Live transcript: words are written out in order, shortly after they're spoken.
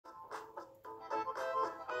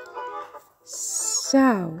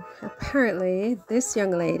So, apparently, this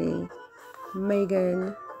young lady,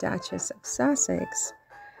 Meghan, Duchess of Sussex,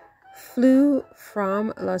 flew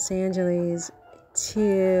from Los Angeles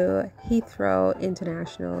to Heathrow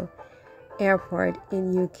International Airport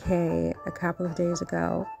in UK a couple of days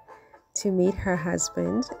ago to meet her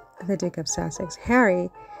husband, the Duke of Sussex, Harry,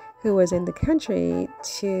 who was in the country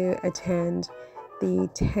to attend the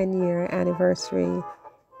 10-year anniversary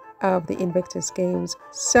of the Invictus Games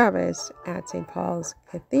service at St. Paul's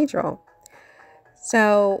Cathedral.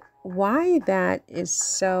 So why that is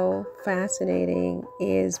so fascinating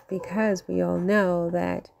is because we all know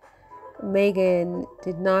that Meghan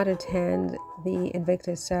did not attend the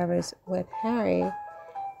Invictus service with Harry,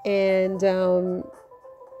 and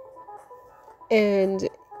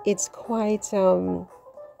it's quite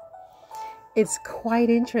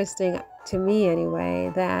interesting to me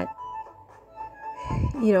anyway that,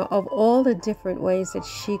 you know, of all the different ways that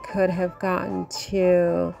she could have gotten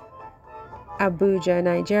to Abuja,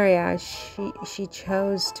 Nigeria, she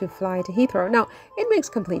chose to fly to Heathrow. Now, it makes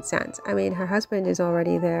complete sense. I mean, her husband is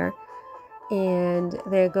already there, and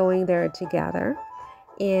they're going there together.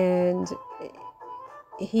 And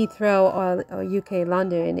Heathrow or UK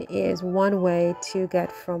London is one way to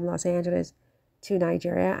get from Los Angeles to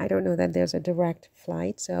Nigeria. I don't know that there's a direct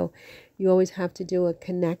flight, so you always have to do a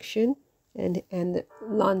connection. And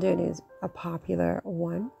London is a popular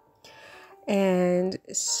one. And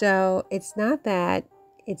so it's not that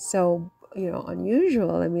it's so,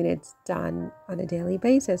 unusual. I mean, it's done on a daily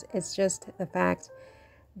basis. It's just the fact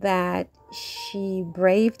that she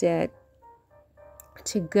braved it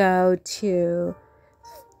to go to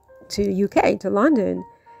UK, to London,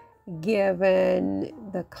 given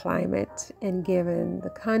the climate and given the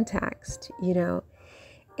context,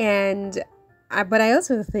 And but I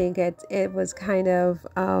also think it was kind of,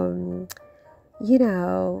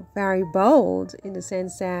 very bold in the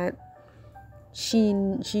sense that she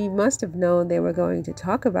must have known they were going to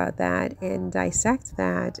talk about that and dissect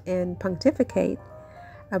that and pontificate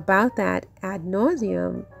about that ad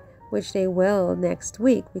nauseum, which they will next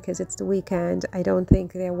week because it's the weekend. I don't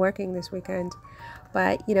think they're working this weekend,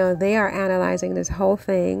 but they are analyzing this whole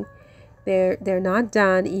thing. They're not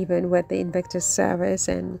done even with the Invictus service,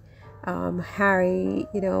 and Harry,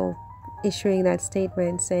 issuing that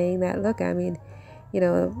statement saying that, look, I mean,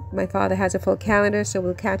 my father has a full calendar, so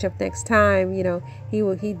we'll catch up next time. He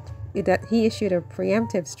issued a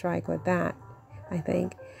preemptive strike with that, I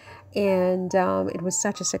think. And it was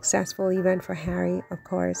such a successful event for Harry, of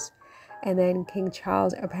course. And then King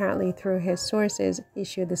Charles, apparently through his sources,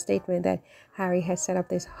 issued the statement that Harry has set up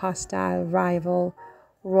this hostile rival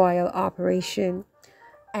royal operation.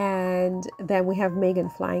 And then we have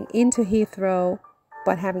Meghan flying into Heathrow,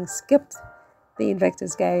 but having skipped the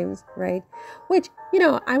Invictus Games, right? Which,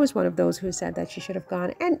 I was one of those who said that she should have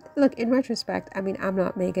gone. And look, in retrospect, I mean, I'm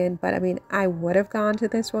not Meghan, but I mean, I would have gone to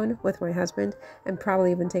this one with my husband and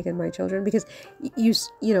probably even taken my children, because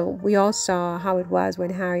we all saw how it was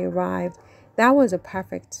when Harry arrived. That was a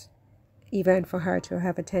perfect event for her to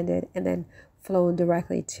have attended, and then flown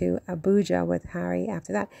directly to Abuja with Harry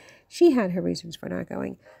after that. She had her reasons for not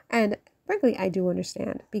going. And frankly, I do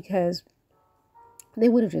understand, because they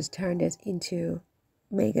would have just turned this into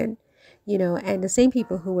Meghan, and the same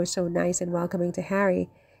people who were so nice and welcoming to Harry,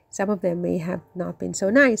 some of them may have not been so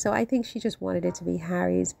nice. So I think she just wanted it to be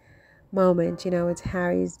Harry's moment. It's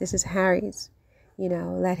Harry's, this is Harry's,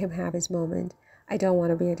 let him have his moment. I don't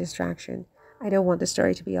want to be a distraction. I don't want the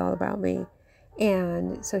story to be all about me.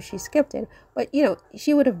 And so she skipped it. But,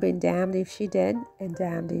 she would have been damned if she did and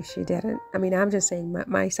damned if she didn't. I mean, I'm just saying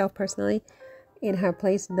myself personally, in her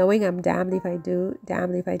place, knowing I'm damned if I do,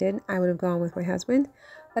 damned if I didn't, I would have gone with my husband.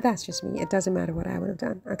 But that's just me. It doesn't matter what I would have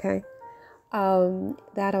done, okay?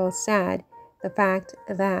 That all said, the fact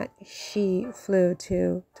that she flew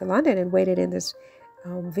to London and waited in this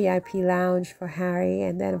VIP lounge for Harry,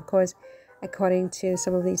 and then, of course, according to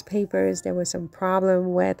some of these papers, there was some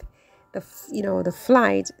problem with the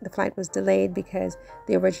flight. The flight was delayed because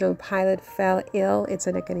the original pilot fell ill. It's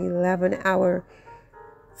like an 11-hour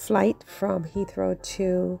flight from Heathrow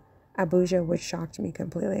to Abuja, which shocked me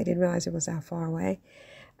completely. I didn't realize it was that far away.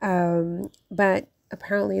 But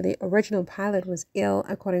apparently the original pilot was ill,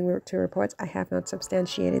 according to reports. I have not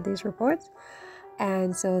substantiated these reports.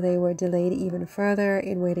 And so they were delayed even further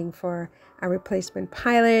in waiting for a replacement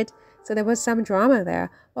pilot. So there was some drama there.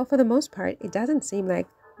 Well, for the most part, it doesn't seem like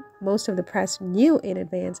most of the press knew in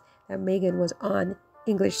advance that Meghan was on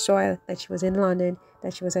English soil, that she was in London,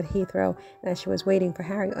 that she was at Heathrow, that she was waiting for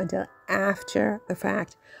Harry until after the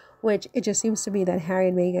fact, which it just seems to me that Harry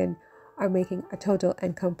and Meghan are making a total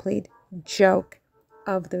and complete joke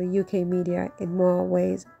of the UK media in more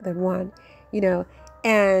ways than one,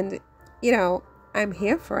 and, I'm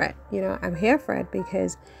here for it. I'm here for it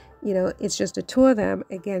because, it's just a two of them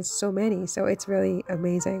against so many. So it's really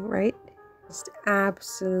amazing, right? It's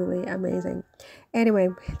absolutely amazing. Anyway,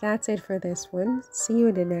 that's it for this one. See you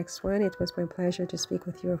in the next one. It was my pleasure to speak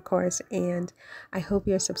with you, of course, and I hope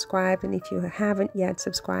you're subscribed. And if you haven't yet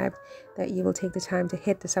subscribed, that you will take the time to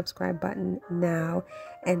hit the subscribe button now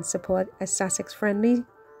and support a Sussex-friendly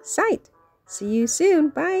site. See you soon.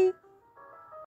 Bye.